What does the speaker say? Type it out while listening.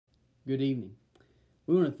Good evening.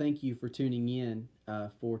 We want to thank you for tuning in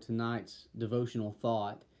for tonight's devotional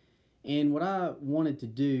thought. And what I wanted to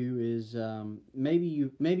do is maybe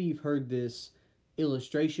you've heard this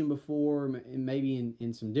illustration before, maybe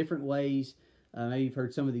in some different ways. Maybe you've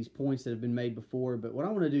heard some of these points that have been made before. But what I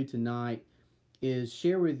want to do tonight is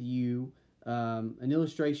share with you an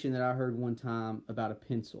illustration that I heard one time about a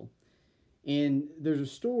pencil. And there's a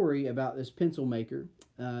story about this pencil maker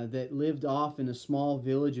that lived off in a small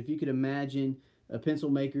village. If you could imagine a pencil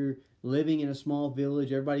maker living in a small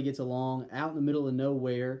village, everybody gets along, out in the middle of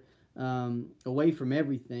nowhere, away from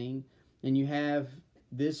everything. And you have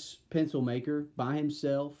this pencil maker by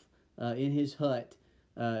himself in his hut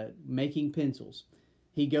making pencils.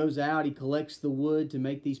 He goes out, he collects the wood to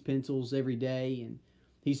make these pencils every day, and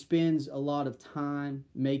he spends a lot of time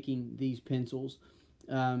making these pencils.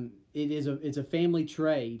 It's a family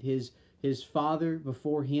trade. His father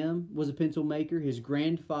before him was a pencil maker. His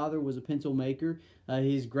grandfather was a pencil maker.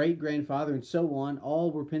 His great grandfather and so on,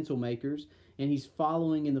 all were pencil makers. And he's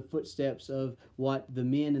following in the footsteps of what the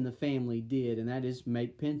men in the family did, and that is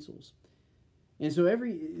make pencils. And so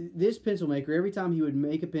this pencil maker, every time he would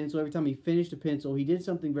make a pencil, every time he finished a pencil, he did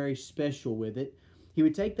something very special with it. He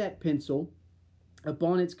would take that pencil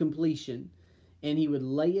upon its completion, and he would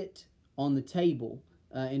lay it on the table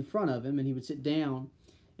in front of him, and he would sit down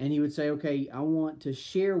and he would say, okay, I want to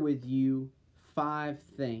share with you 5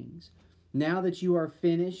 things. Now that you are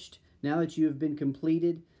finished, now that you have been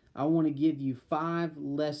completed, I want to give you 5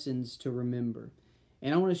 lessons to remember.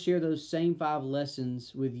 And I want to share those same 5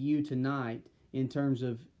 lessons with you tonight in terms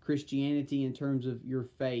of Christianity, in terms of your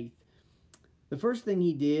faith. The first thing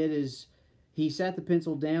he did is he sat the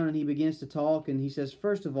pencil down and he begins to talk, and he says,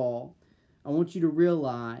 first of all, I want you to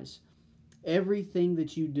realize everything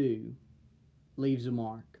that you do leaves a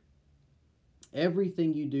mark.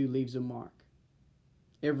 Everything you do leaves a mark.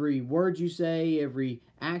 Every word you say, every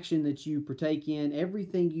action that you partake in,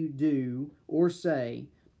 everything you do or say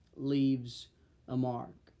leaves a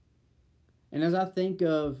mark. And as I think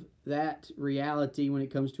of that reality when it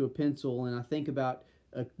comes to a pencil, and I think about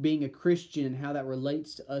being a Christian and how that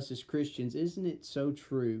relates to us as Christians, isn't it so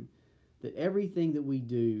true that everything that we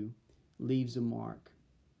do leaves a mark?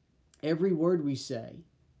 Every word we say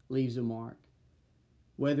leaves a mark.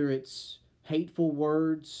 Whether it's hateful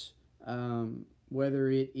words, whether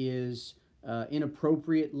it is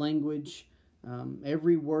inappropriate language,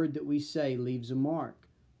 every word that we say leaves a mark.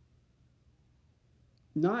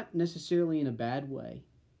 Not necessarily in a bad way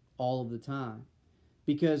all of the time,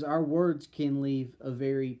 because our words can leave a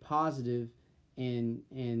very positive and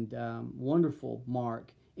wonderful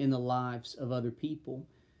mark in the lives of other people.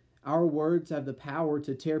 Our words have the power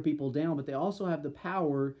to tear people down, but they also have the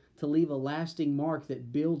power to leave a lasting mark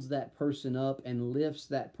that builds that person up and lifts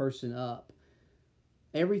that person up.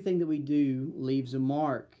 Everything that we do leaves a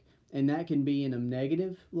mark, and that can be in a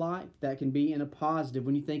negative light, that can be in a positive.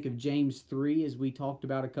 When you think of James 3, as we talked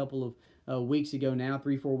about a couple of weeks ago now,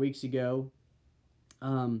 3-4 weeks ago,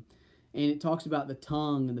 and it talks about the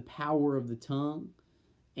tongue and the power of the tongue,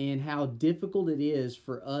 and how difficult it is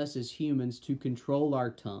for us as humans to control our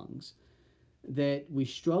tongues, that we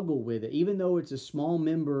struggle with it. Even though it's a small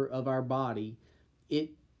member of our body,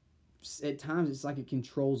 at times it's like it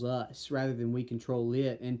controls us rather than we control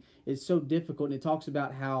it. And it's so difficult. And it talks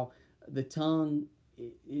about how the tongue,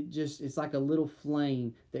 it's like a little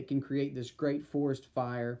flame that can create this great forest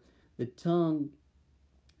fire. The tongue,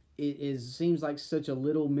 seems like such a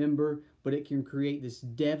little member, but it can create this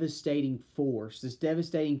devastating force, this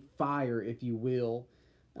devastating fire, if you will,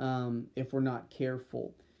 if we're not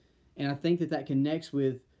careful. And I think that connects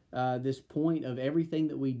with this point of everything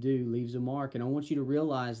that we do leaves a mark. And I want you to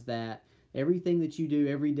realize that everything that you do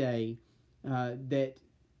every day that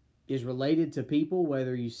is related to people,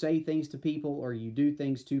 whether you say things to people or you do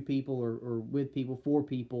things to people or with people, for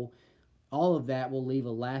people, all of that will leave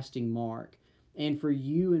a lasting mark. And for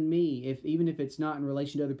you and me, even if it's not in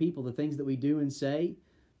relation to other people, the things that we do and say,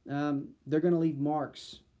 they're going to leave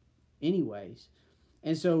marks anyways.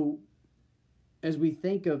 And so as we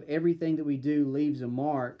think of everything that we do leaves a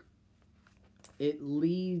mark, it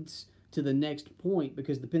leads to the next point,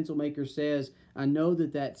 because the pencil maker says, I know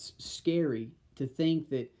that that's scary to think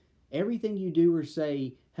that everything you do or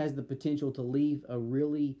say has the potential to leave a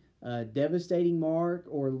really devastating mark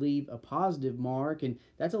or leave a positive mark, and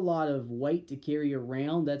that's a lot of weight to carry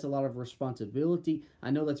around. That's a lot of responsibility.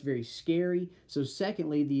 I know that's very scary. So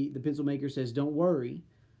secondly, the pencil maker says, don't worry,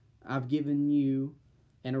 I've given you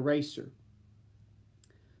an eraser.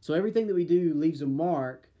 So everything that we do leaves a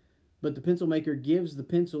mark, but the pencil maker gives the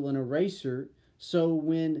pencil an eraser, so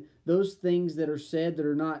when those things that are said that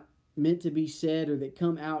are not meant to be said or that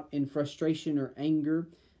come out in frustration or anger,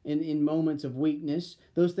 in moments of weakness,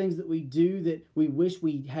 those things that we do that we wish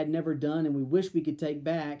we had never done and we wish we could take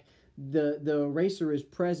back, the eraser is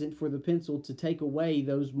present for the pencil to take away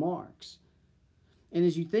those marks. And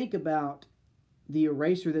as you think about the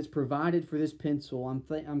eraser that's provided for this pencil,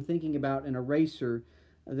 I'm thinking about an eraser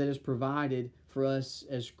that is provided for us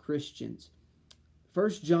as Christians. 1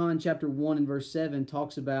 John chapter 1 and verse 7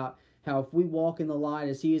 talks about how if we walk in the light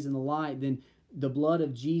as he is in the light, then the blood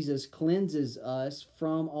of Jesus cleanses us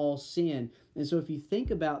from all sin. And so if you think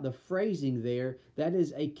about the phrasing there, that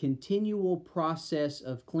is a continual process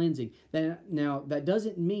of cleansing. Now, that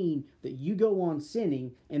doesn't mean that you go on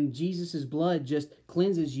sinning and Jesus' blood just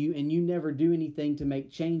cleanses you and you never do anything to make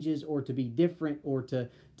changes or to be different or to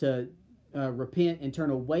repent and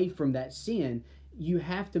turn away from that sin. You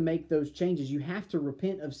have to make those changes. You have to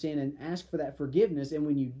repent of sin and ask for that forgiveness. And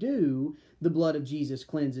when you do, the blood of Jesus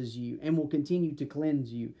cleanses you and will continue to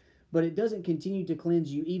cleanse you. But it doesn't continue to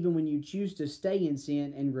cleanse you even when you choose to stay in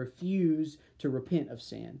sin and refuse to repent of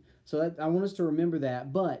sin. So I want us to remember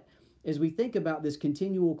that. But as we think about this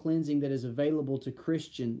continual cleansing that is available to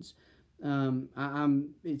Christians,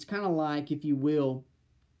 it's kind of like, if you will,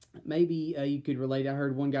 maybe you could relate. I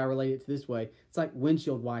heard one guy relate it to this way. It's like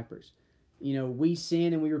windshield wipers. You know, we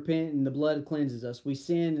sin and we repent and the blood cleanses us. We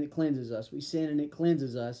sin and it cleanses us. We sin and it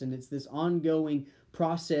cleanses us. And it's this ongoing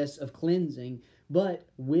process of cleansing. But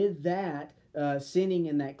with that sinning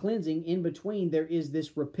and that cleansing, in between, there is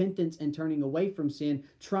this repentance and turning away from sin,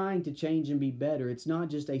 trying to change and be better. It's not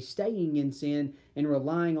just a staying in sin and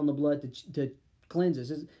relying on the blood to cleanse us.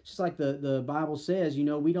 It's just like the Bible says, you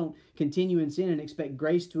know, we don't continue in sin and expect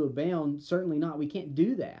grace to abound. Certainly not. We can't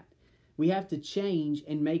do that. We have to change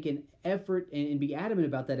and make an effort and be adamant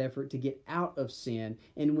about that effort to get out of sin.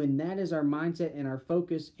 And when that is our mindset and our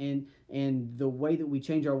focus and the way that we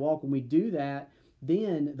change our walk, when we do that,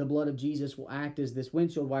 then the blood of Jesus will act as this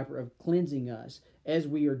windshield wiper of cleansing us as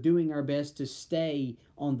we are doing our best to stay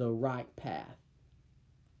on the right path.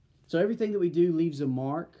 So everything that we do leaves a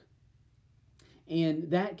mark.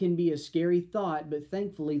 And that can be a scary thought, but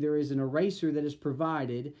thankfully there is an eraser that is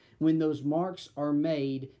provided when those marks are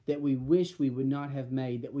made that we wish we would not have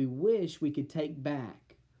made, that we wish we could take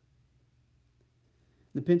back.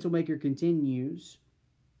 The pencil maker continues,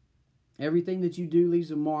 everything that you do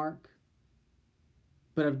leaves a mark,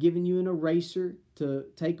 but I've given you an eraser to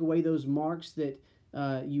take away those marks that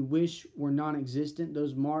you wish were non-existent,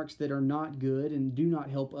 those marks that are not good and do not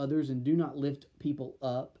help others and do not lift people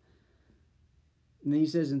up. And then he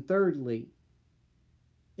says, and thirdly,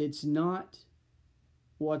 it's not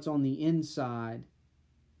what's on the inside,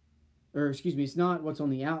 it's not what's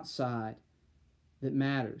on the outside that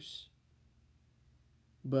matters,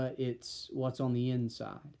 but it's what's on the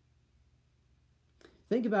inside.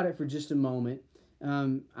 Think about it for just a moment.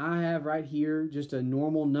 I have right here just a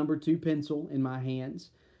normal number 2 pencil in my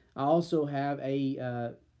hands. I also have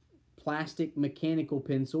a plastic mechanical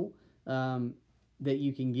pencil that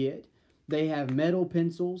you can get. They have metal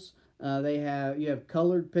pencils. You have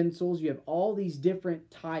colored pencils. You have all these different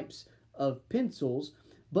types of pencils.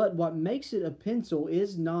 But what makes it a pencil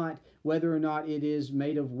is not whether or not it is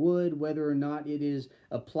made of wood, whether or not it is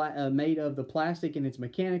made of the plastic and it's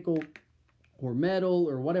mechanical or metal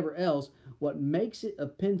or whatever else. What makes it a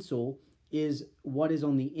pencil is what is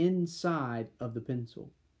on the inside of the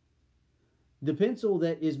pencil. The pencil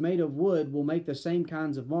that is made of wood will make the same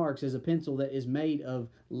kinds of marks as a pencil that is made of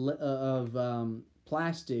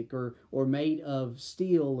plastic or made of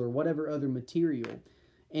steel or whatever other material.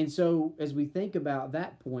 And so as we think about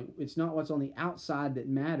that point, it's not what's on the outside that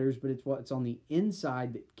matters, but it's what's on the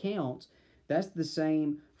inside that counts. That's the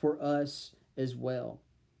same for us as well.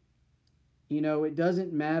 You know, it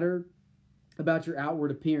doesn't matter about your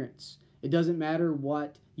outward appearance. It doesn't matter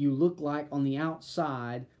what you look like on the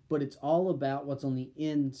outside, but it's all about what's on the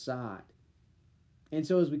inside. And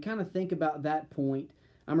so as we kind of think about that point,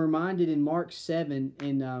 I'm reminded in Mark 7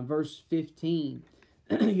 in verse 15,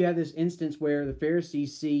 you have this instance where the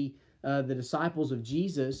Pharisees see the disciples of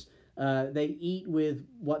Jesus, they eat with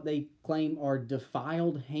what they claim are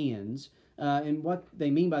defiled hands. And what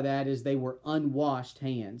they mean by that is they were unwashed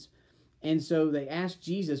hands. And so they asked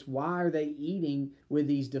Jesus, why are they eating with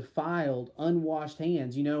these defiled, unwashed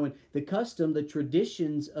hands? You know, and the custom, the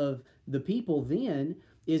traditions of the people then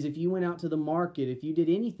is if you went out to the market, if you did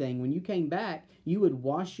anything, when you came back, you would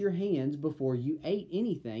wash your hands before you ate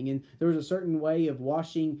anything. And there was a certain way of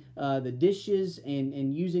washing the dishes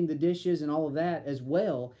and using the dishes and all of that as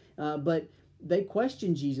well. But they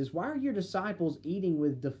question Jesus. Why are your disciples eating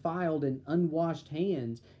with defiled and unwashed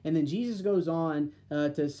hands? And then Jesus goes on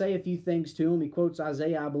to say a few things to him. He quotes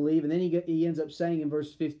Isaiah, I believe, and then he ends up saying in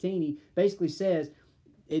verse 15, he basically says,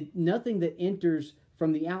 nothing that enters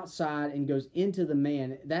from the outside and goes into the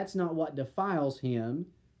man, that's not what defiles him,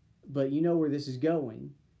 but you know where this is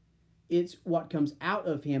going. It's what comes out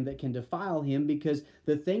of him that can defile him, because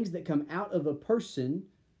the things that come out of a person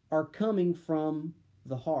are coming from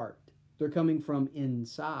the heart. They're coming from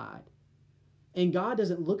inside. And God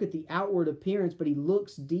doesn't look at the outward appearance, but he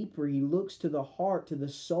looks deeper. He looks to the heart, to the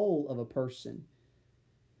soul of a person.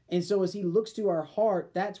 And so as he looks to our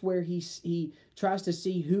heart, that's where he tries to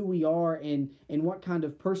see who we are and what kind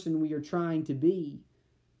of person we are trying to be.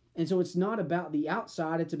 And so it's not about the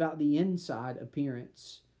outside, it's about the inside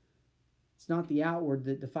appearance. It's not the outward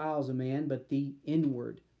that defiles a man, but the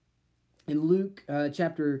inward. In Luke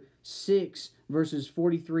chapter 6, verses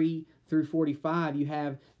 43 through 45, you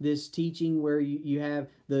have this teaching where you have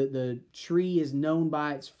the tree is known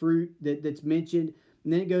by its fruit that's mentioned.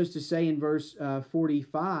 And then it goes to say in verse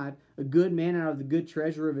 45, a good man out of the good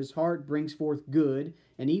treasure of his heart brings forth good.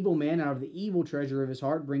 An evil man out of the evil treasure of his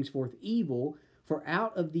heart brings forth evil. For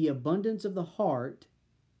out of the abundance of the heart,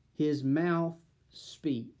 his mouth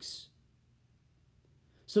speaks.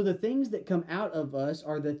 So the things that come out of us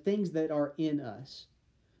are the things that are in us.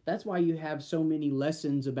 That's why you have so many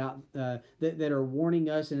lessons about that are warning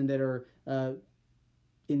us and that are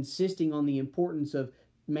insisting on the importance of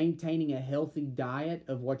maintaining a healthy diet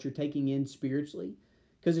of what you're taking in spiritually.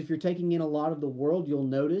 Because if you're taking in a lot of the world, you'll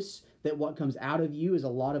notice that what comes out of you is a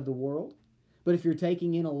lot of the world. But if you're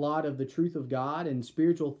taking in a lot of the truth of God and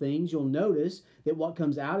spiritual things, you'll notice that what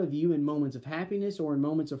comes out of you in moments of happiness or in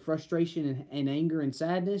moments of frustration and anger and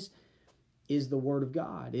sadness is the Word of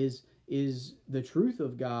God, is the truth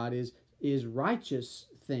of God, is righteous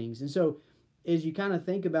things. And so as you kind of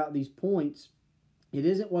think about these points, it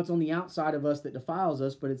isn't what's on the outside of us that defiles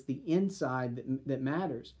us, but it's the inside that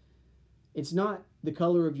matters. It's not the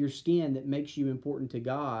color of your skin that makes you important to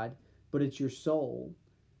God, but it's your soul.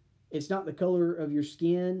 It's not the color of your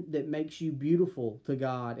skin that makes you beautiful to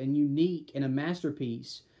God and unique and a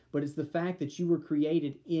masterpiece, but it's the fact that you were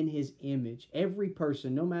created in His image. Every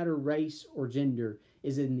person, no matter race or gender,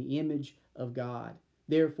 is in the image of God.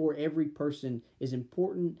 Therefore, every person is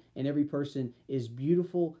important and every person is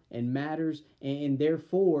beautiful and matters. And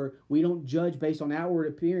therefore, we don't judge based on outward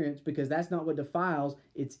appearance, because that's not what defiles.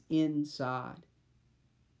 It's inside.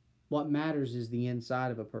 What matters is the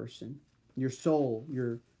inside of a person, your soul,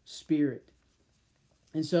 your spirit.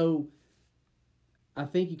 And so I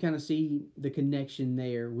think you kind of see the connection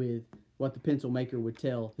there with what the pencil maker would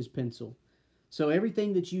tell his pencil. So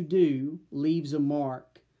everything that you do leaves a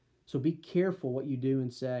mark. So be careful what you do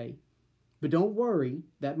and say. But don't worry,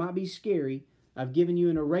 that might be scary. I've given you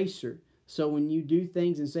an eraser. So when you do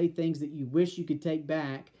things and say things that you wish you could take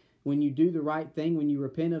back, when you do the right thing, when you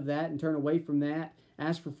repent of that and turn away from that,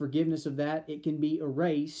 ask for forgiveness of that, it can be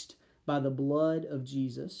erased by the blood of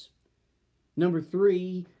Jesus. Number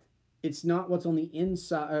 3, it's not what's on the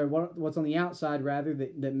inside, or what's on the outside rather,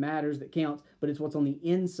 that matters, that counts, but it's what's on the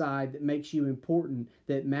inside that makes you important,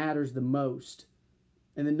 that matters the most.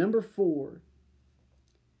 And then number 4,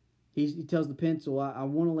 he tells the pencil, I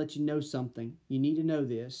want to let you know something. You need to know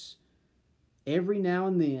this. Every now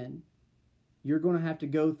and then, you're going to have to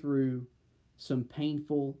go through some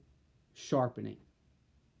painful sharpening.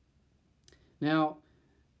 Now,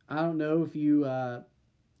 I don't know if you,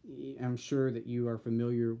 I'm sure that you are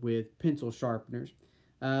familiar with pencil sharpeners.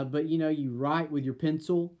 But, you write with your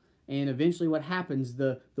pencil, and eventually what happens,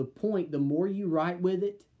 the more you write with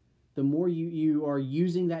it, the more you are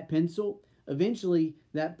using that pencil, eventually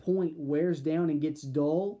that point wears down and gets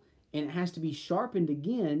dull, and it has to be sharpened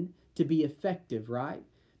again to be effective, right?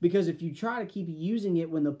 Because if you try to keep using it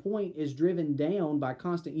when the point is driven down by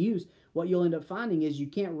constant use, what you'll end up finding is you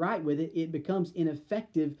can't write with it. It becomes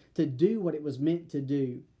ineffective to do what it was meant to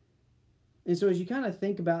do. And so as you kind of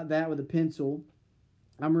think about that with a pencil,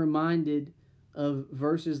 I'm reminded of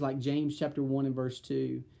verses like James chapter 1 and verse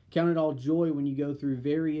 2. Count it all joy when you go through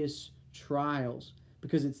various trials,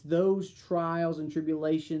 because it's those trials and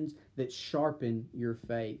tribulations that sharpen your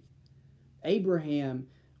faith. Abraham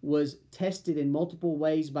was tested in multiple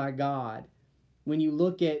ways by God. When you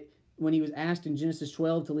look at when he was asked in Genesis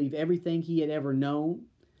 12 to leave everything he had ever known,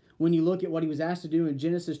 when you look at what he was asked to do in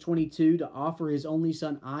Genesis 22 to offer his only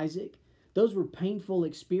son Isaac, those were painful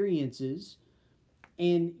experiences.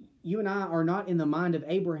 And you and I are not in the mind of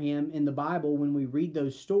Abraham in the Bible when we read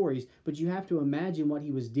those stories, but you have to imagine what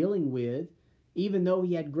he was dealing with, even though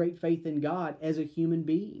he had great faith in God, as a human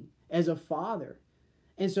being, as a father.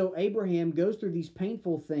 And so Abraham goes through these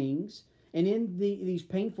painful things, and in these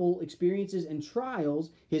painful experiences and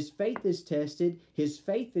trials, his faith is tested, his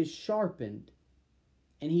faith is sharpened,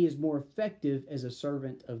 and he is more effective as a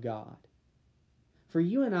servant of God. For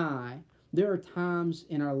you and I, there are times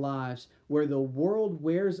in our lives where the world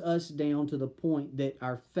wears us down to the point that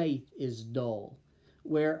our faith is dull,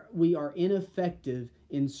 where we are ineffective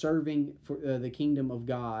in serving for the kingdom of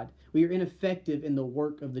God. We are ineffective in the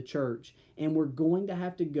work of the church, and we're going to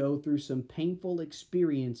have to go through some painful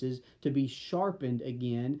experiences to be sharpened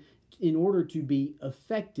again in order to be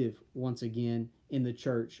effective once again in the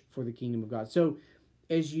church for the kingdom of God. So,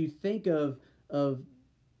 as you think of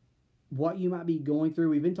what you might be going through,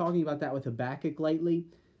 we've been talking about that with Habakkuk lately.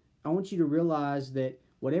 I want you to realize that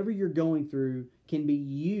whatever you're going through can be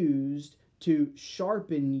used to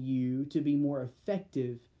sharpen you to be more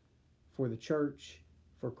effective for the church,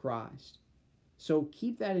 for Christ. So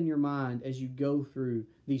keep that in your mind as you go through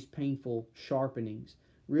these painful sharpenings.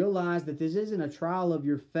 Realize that this isn't a trial of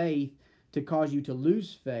your faith to cause you to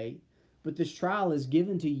lose faith, but this trial is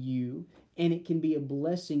given to you, and it can be a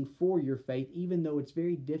blessing for your faith, even though it's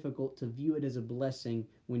very difficult to view it as a blessing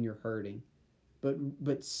when you're hurting.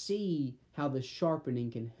 But see how the sharpening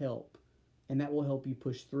can help, and that will help you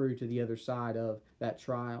push through to the other side of that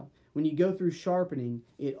trial. When you go through sharpening,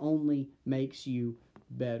 it only makes you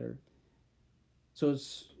better. So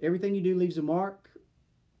everything you do leaves a mark,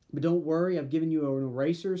 but don't worry, I've given you an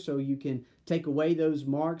eraser so you can take away those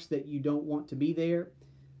marks that you don't want to be there.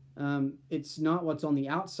 It's not what's on the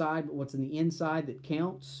outside, but what's on the inside that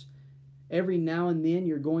counts. Every now and then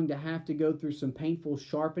you're going to have to go through some painful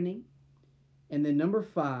sharpening. And then number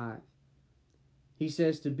 5, he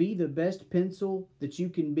says, to be the best pencil that you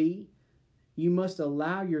can be, you must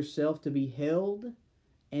allow yourself to be held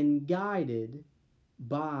and guided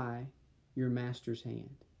by your master's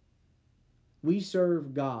hand. We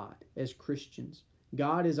serve God as Christians.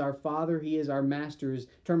 God is our Father. He is our Master, is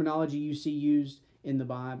terminology you see used in the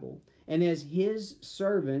Bible. And as His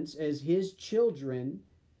servants, as His children,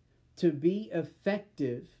 to be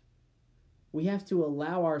effective, we have to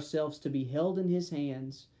allow ourselves to be held in His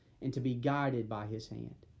hands and to be guided by His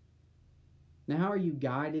hand. Now, how are you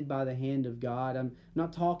guided by the hand of God? I'm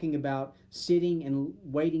not talking about sitting and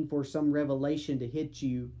waiting for some revelation to hit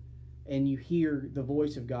you and you hear the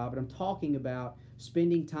voice of God, but I'm talking about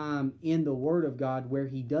spending time in the Word of God where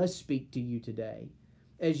He does speak to you today.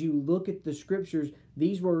 As you look at the Scriptures,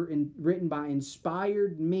 these were written by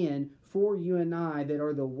inspired men for you and I that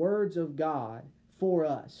are the words of God for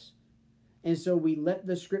us. And so we let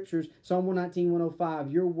the Scriptures, Psalm 119,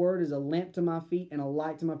 105, your word is a lamp to my feet and a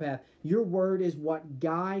light to my path. Your word is what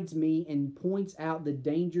guides me and points out the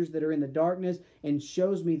dangers that are in the darkness and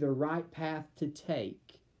shows me the right path to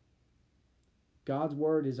take. God's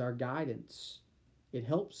word is our guidance. It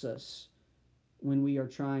helps us when we are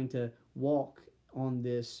trying to walk on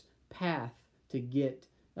this path to get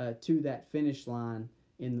to that finish line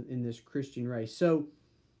in this Christian race. So,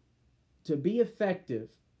 to be effective,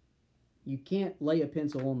 you can't lay a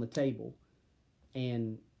pencil on the table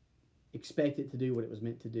and expect it to do what it was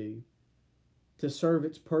meant to do. To serve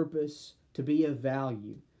its purpose, to be of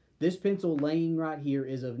value. This pencil laying right here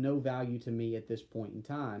is of no value to me at this point in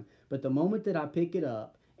time. But the moment that I pick it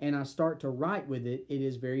up and I start to write with it, it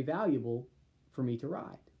is very valuable for me to write.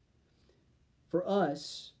 For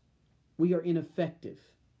us, we are ineffective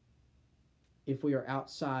if we are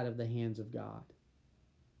outside of the hands of God.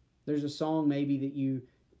 There's a song maybe that you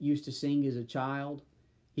used to sing as a child.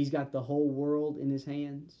 He's got the whole world in His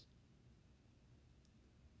hands.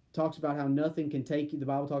 Talks about how nothing can take you. The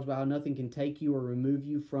Bible talks about how nothing can take you or remove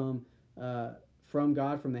you from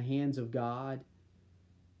God, from the hands of God.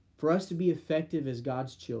 For us to be effective as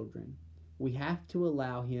God's children, we have to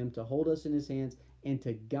allow Him to hold us in His hands and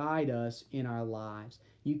to guide us in our lives.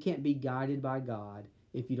 You can't be guided by God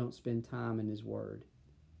if you don't spend time in His Word.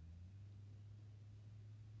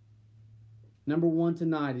 Number 1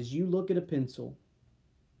 tonight, as you look at a pencil,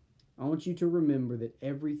 I want you to remember that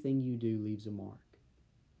everything you do leaves a mark.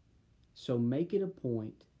 So make it a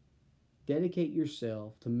point, dedicate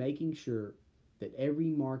yourself to making sure that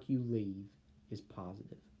every mark you leave is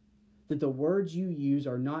positive. That the words you use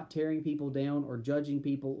are not tearing people down or judging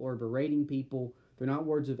people or berating people. They're not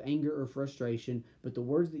words of anger or frustration, but the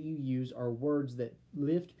words that you use are words that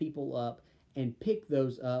lift people up and pick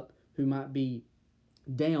those up who might be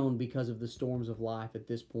down because of the storms of life at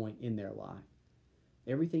this point in their life.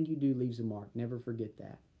 Everything you do leaves a mark. Never forget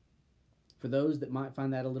that. For those that might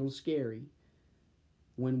find that a little scary,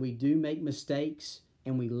 when we do make mistakes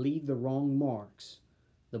and we leave the wrong marks,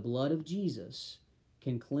 the blood of Jesus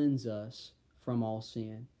can cleanse us from all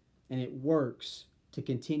sin. And it works to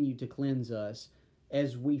continue to cleanse us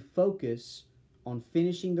as we focus on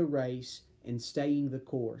finishing the race and staying the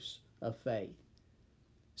course of faith.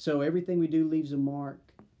 So everything we do leaves a mark.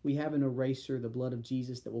 We have an eraser, the blood of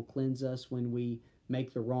Jesus, that will cleanse us when we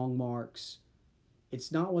make the wrong marks.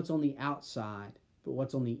 It's not what's on the outside, but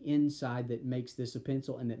what's on the inside that makes this a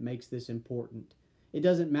pencil and that makes this important. It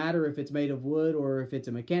doesn't matter if it's made of wood or if it's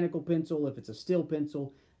a mechanical pencil, if it's a steel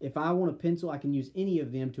pencil. If I want a pencil, I can use any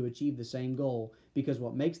of them to achieve the same goal, because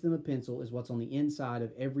what makes them a pencil is what's on the inside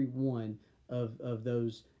of every one of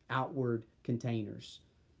those outward containers.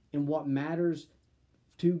 And what matters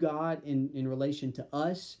to God in relation to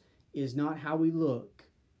us is not how we look,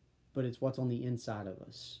 but it's what's on the inside of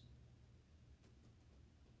us.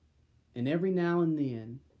 And every now and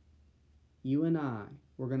then, you and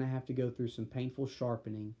we're going to have to go through some painful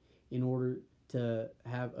sharpening in order to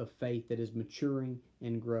have a faith that is maturing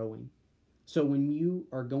and growing. So when you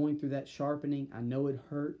are going through that sharpening, I know it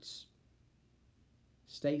hurts.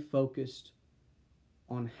 Stay focused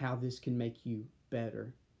on how this can make you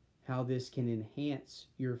better, how this can enhance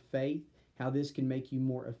your faith, how this can make you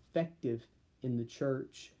more effective in the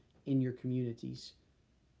church, in your communities.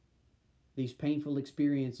 These painful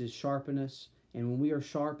experiences sharpen us, and when we are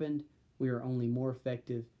sharpened, we are only more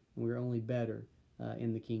effective and we are only better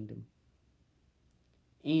in the kingdom.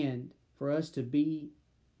 And for us to be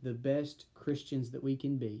the best Christians that we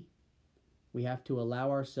can be, we have to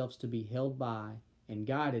allow ourselves to be held by and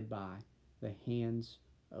guided by the hands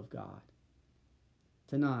of God.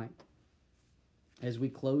 Tonight, as we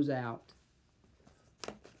close out,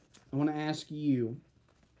 I want to ask you,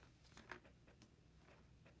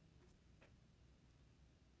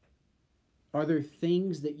 are there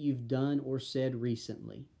things that you've done or said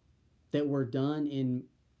recently that were done in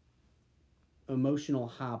emotional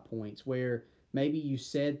high points, where maybe you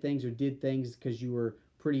said things or did things because you were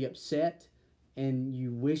pretty upset and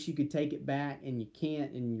you wish you could take it back and you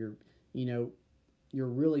can't, and you're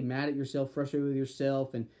really mad at yourself, frustrated with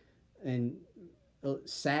yourself, and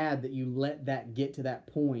sad that you let that get to that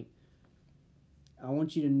point? I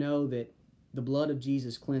want you to know that the blood of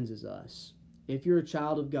Jesus cleanses us. If you're a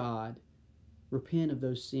child of God, repent of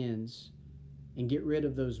those sins and get rid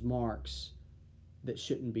of those marks that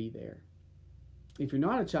shouldn't be there. If you're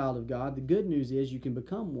not a child of God, the good news is you can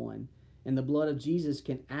become one, and the blood of Jesus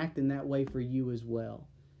can act in that way for you as well.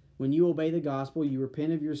 When you obey the gospel, you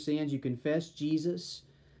repent of your sins, you confess Jesus,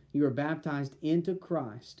 you are baptized into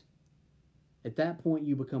Christ. At that point,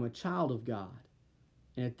 you become a child of God.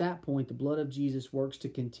 And at that point, the blood of Jesus works to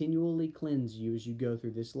continually cleanse you as you go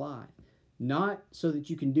through this life. Not so that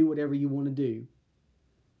you can do whatever you want to do,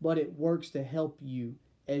 but it works to help you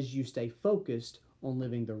as you stay focused on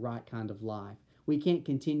living the right kind of life. We can't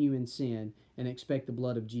continue in sin and expect the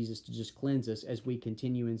blood of Jesus to just cleanse us as we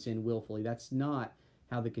continue in sin willfully. That's not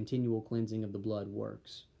how the continual cleansing of the blood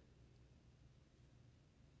works.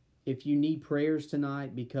 If you need prayers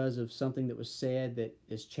tonight because of something that was said that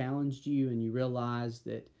has challenged you and you realize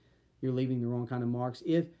that you're leaving the wrong kind of marks,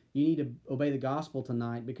 if you need to obey the gospel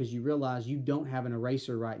tonight because you realize you don't have an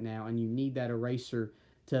eraser right now and you need that eraser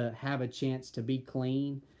to have a chance to be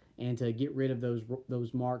clean and to get rid of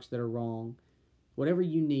those marks that are wrong, whatever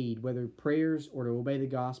you need, whether prayers or to obey the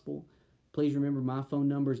gospel, please remember my phone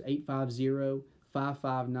number is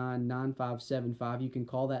 850-559-9575. You can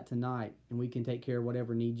call that tonight and we can take care of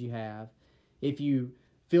whatever needs you have. If you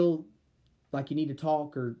feel like you need to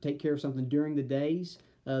talk or take care of something during the days,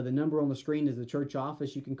 the number on the screen is the church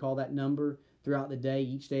office. You can call that number throughout the day,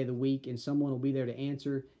 each day of the week, and someone will be there to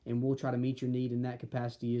answer, and we'll try to meet your need in that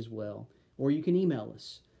capacity as well. Or you can email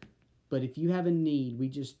us. But if you have a need, we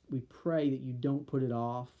pray that you don't put it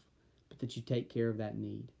off, but that you take care of that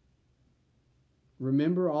need.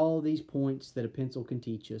 Remember all of these points that a pencil can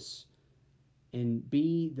teach us, and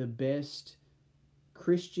be the best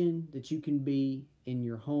Christian that you can be in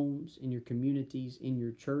your homes, in your communities, in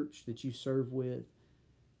your church that you serve with.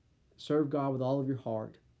 Serve God with all of your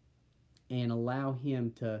heart and allow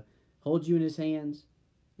Him to hold you in His hands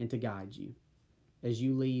and to guide you as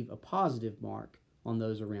you leave a positive mark on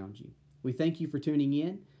those around you. We thank you for tuning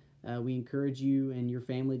in. We encourage you and your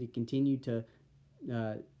family to continue to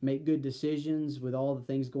make good decisions with all the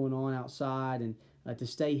things going on outside, and to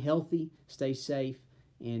stay healthy, stay safe,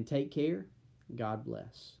 and take care. God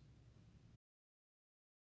bless.